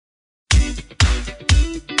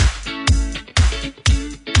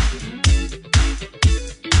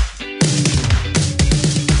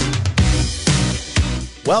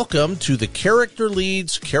Welcome to the Character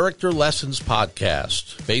Leads Character Lessons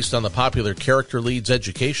podcast. Based on the popular Character Leads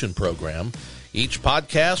education program, each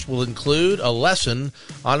podcast will include a lesson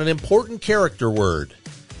on an important character word.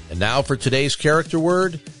 And now for today's character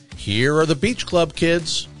word, here are the Beach Club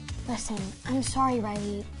kids. Listen, I'm sorry,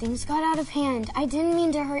 Riley. Things got out of hand. I didn't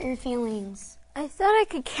mean to hurt your feelings. I thought I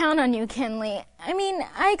could count on you, Kinley. I mean,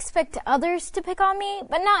 I expect others to pick on me,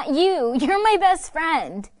 but not you. You're my best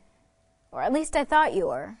friend. Or at least I thought you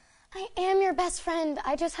were. I am your best friend.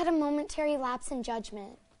 I just had a momentary lapse in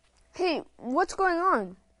judgment. Hey, what's going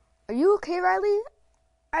on? Are you okay, Riley?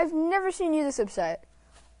 I've never seen you this upset.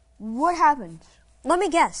 What happened? Let me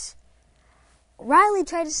guess. Riley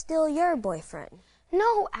tried to steal your boyfriend.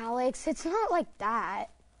 No, Alex, it's not like that.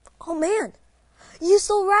 Oh, man. You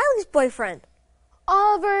stole Riley's boyfriend.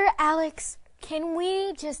 Oliver, Alex, can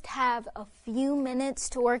we just have a few minutes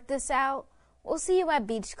to work this out? We'll see you at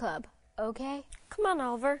Beach Club, okay? Come on,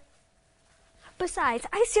 Oliver. Besides,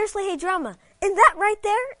 I seriously hate drama, and that right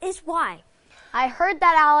there is why. I heard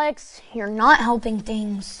that, Alex. You're not helping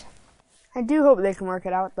things. I do hope they can work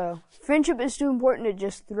it out, though. Friendship is too important to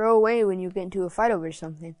just throw away when you get into a fight over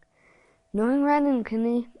something. Knowing Riley and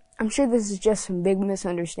Kinley, I'm sure this is just some big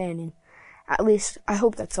misunderstanding. At least, I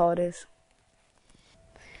hope that's all it is.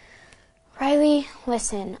 Riley,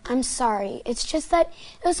 listen, I'm sorry. It's just that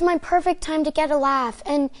it was my perfect time to get a laugh.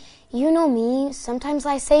 And you know me, sometimes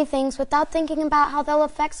I say things without thinking about how they'll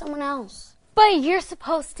affect someone else. But you're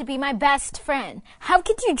supposed to be my best friend. How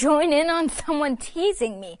could you join in on someone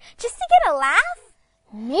teasing me just to get a laugh?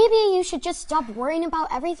 Maybe you should just stop worrying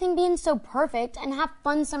about everything being so perfect and have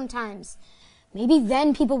fun sometimes. Maybe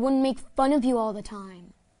then people wouldn't make fun of you all the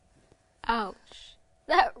time. Ouch.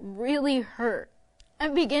 That really hurt.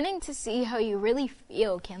 I'm beginning to see how you really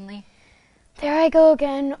feel, Kinley. There I go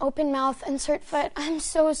again, open mouth, insert foot. I'm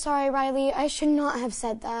so sorry, Riley. I should not have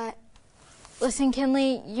said that. Listen,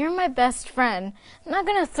 Kinley, you're my best friend. I'm not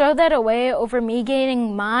going to throw that away over me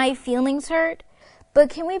getting my feelings hurt. But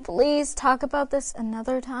can we please talk about this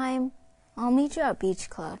another time? I'll meet you at Beach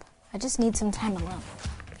Club. I just need some time alone.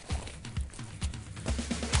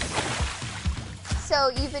 So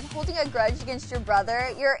you've been holding a grudge against your brother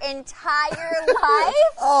your entire life?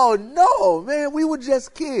 Oh, no, man. We were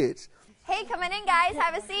just kids. Hey, come on in, guys.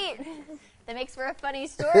 Have a seat. That makes for a funny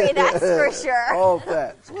story, that's for sure. All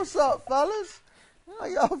facts. What's up, fellas? How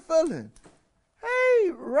y'all feeling?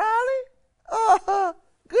 Hey, Riley.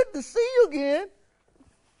 Good to see you again.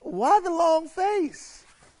 Why the long face?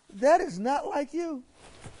 That is not like you.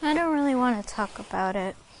 I don't really want to talk about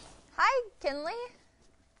it. Hi, Kinley.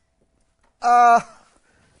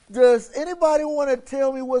 Does anybody want to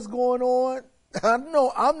tell me what's going on? I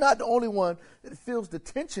know I'm not the only one that feels the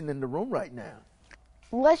tension in the room right now.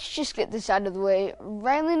 Let's just get this out of the way.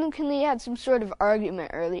 Riley and Kinley had some sort of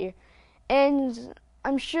argument earlier, and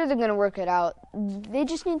I'm sure they're going to work it out. They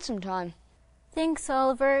just need some time. Thanks,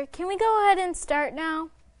 Oliver. Can we go ahead and start now?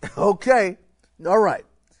 Okay. All right.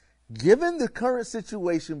 Given the current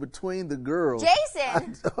situation between the girls...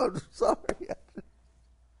 Jason! I'm sorry.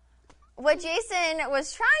 What Jason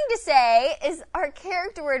was trying to say is our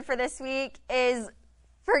character word for this week is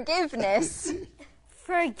forgiveness.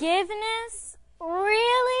 Forgiveness?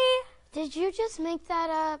 Really? Did you just make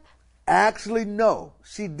that up? Actually, no.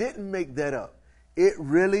 She didn't make that up. It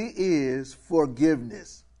really is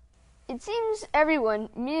forgiveness. It seems everyone,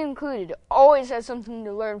 me included, always has something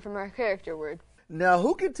to learn from our character word. Now,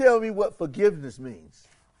 who can tell me what forgiveness means?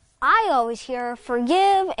 I always hear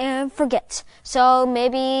forgive and forget. So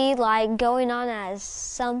maybe like going on as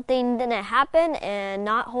something didn't happen and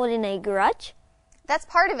not holding a grudge? That's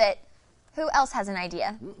part of it. Who else has an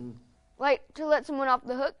idea? Like to let someone off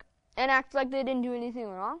the hook and act like they didn't do anything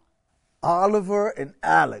wrong? Oliver and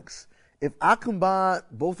Alex. If I combine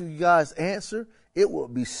both of you guys' answer, it will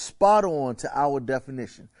be spot on to our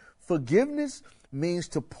definition. Forgiveness means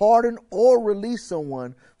to pardon or release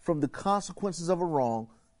someone from the consequences of a wrong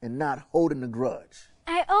and not holding a grudge.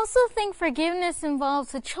 I also think forgiveness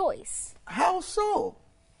involves a choice. How so?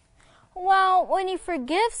 Well, when you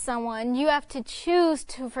forgive someone, you have to choose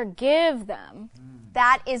to forgive them.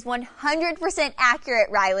 That is 100% accurate,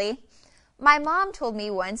 Riley. My mom told me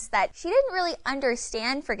once that she didn't really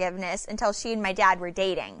understand forgiveness until she and my dad were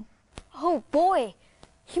dating. Oh boy,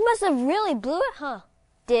 he must have really blew it, huh?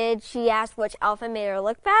 Did she ask which outfit made her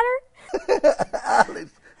look better?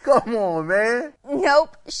 Alex, come on, man.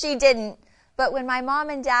 Nope, she didn't. But when my mom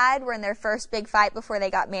and dad were in their first big fight before they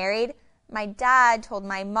got married, my dad told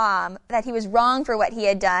my mom that he was wrong for what he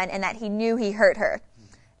had done and that he knew he hurt her.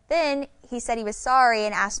 Then he said he was sorry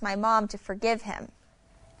and asked my mom to forgive him.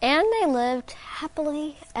 And they lived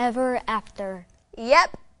happily ever after.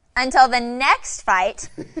 Yep, until the next fight.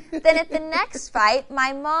 Then at the next fight,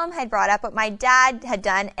 my mom had brought up what my dad had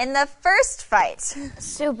done in the first fight.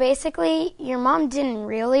 So basically, your mom didn't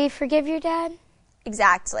really forgive your dad?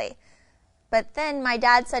 Exactly. But then my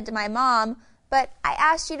dad said to my mom, "But I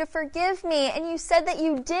asked you to forgive me, and you said that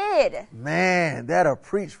you did." Man, that'll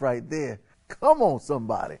preach right there. Come on,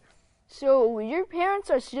 somebody. So your parents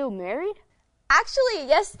are still married? Actually,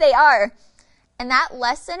 yes, they are. And that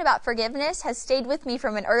lesson about forgiveness has stayed with me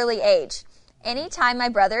from an early age. Anytime my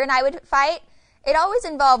brother and I would fight, it always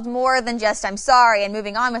involved more than just "I'm sorry" and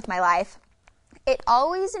moving on with my life. It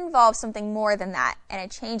always involved something more than that and a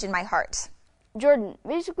change in my heart. Jordan,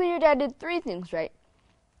 basically your dad did 3 things right.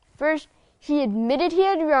 First, he admitted he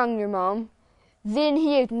had wronged your mom. Then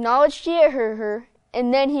he acknowledged he had hurt her.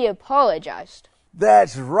 And then he apologized.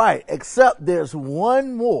 That's right, except there's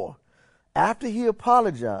one more. After he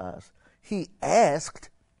apologized, he asked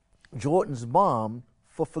Jordan's mom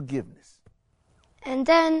for forgiveness. And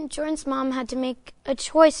then Jordan's mom had to make a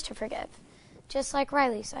choice to forgive, just like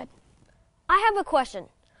Riley said. I have a question.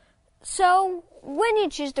 So, when you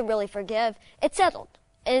choose to really forgive, it's settled.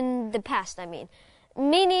 In the past, I mean.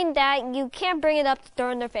 Meaning that you can't bring it up to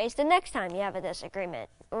throw in their face the next time you have a disagreement,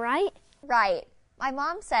 right? Right. My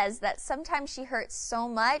mom says that sometimes she hurt so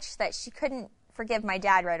much that she couldn't forgive my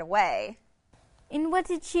dad right away. And what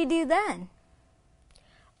did she do then?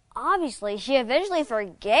 Obviously, she eventually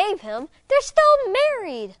forgave him. They're still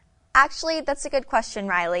married. Actually, that's a good question,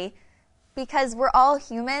 Riley. Because we're all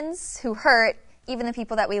humans who hurt, even the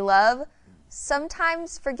people that we love.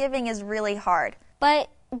 Sometimes forgiving is really hard. But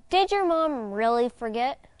did your mom really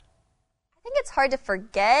forget? I think it's hard to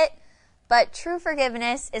forget, but true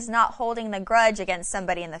forgiveness is not holding the grudge against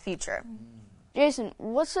somebody in the future. Jason,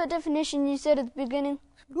 what's that definition you said at the beginning?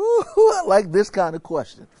 Ooh, I like this kind of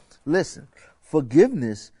question. Listen,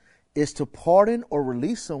 forgiveness is to pardon or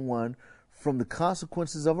release someone from the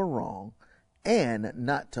consequences of a wrong and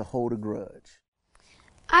not to hold a grudge.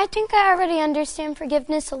 I think I already understand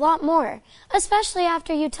forgiveness a lot more, especially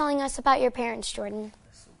after you telling us about your parents, Jordan.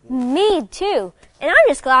 Me too. And I'm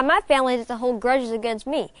just glad my family doesn't hold grudges against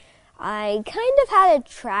me. I kind of had a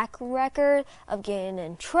track record of getting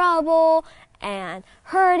in trouble and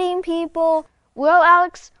hurting people. Well,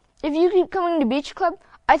 Alex, if you keep coming to Beach Club,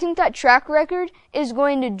 I think that track record is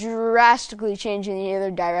going to drastically change in the other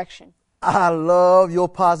direction. I love your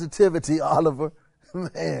positivity, Oliver.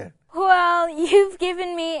 Man. Well, you've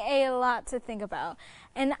given me a lot to think about.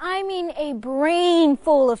 And I mean a brain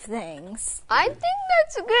full of things. I think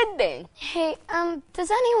that's a good thing. Hey,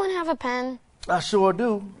 does anyone have a pen? I sure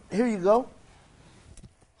do. Here you go.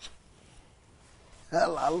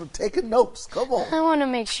 I'm taking notes. Come on. I want to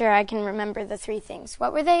make sure I can remember the 3 things.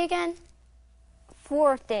 What were they again?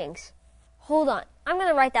 4 things. Hold on. I'm going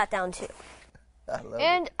to write that down too.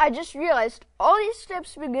 I just realized all these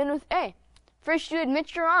steps begin with A. First, you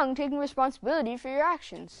admit you're wrong, taking responsibility for your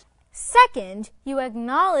actions. Second, you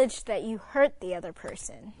acknowledge that you hurt the other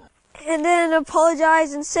person. And then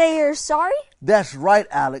apologize and say you're sorry? That's right,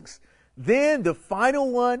 Alex. Then the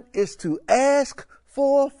final one is to ask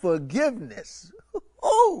for forgiveness.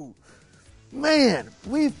 Oh, man,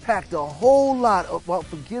 we've packed a whole lot about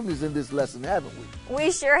forgiveness in this lesson, haven't we?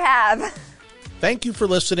 We sure have. Thank you for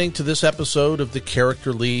listening to this episode of the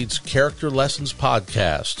Character Leads Character Lessons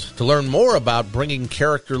podcast. To learn more about bringing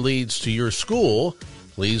character leads to your school,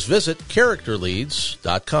 please visit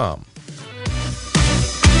characterleads.com.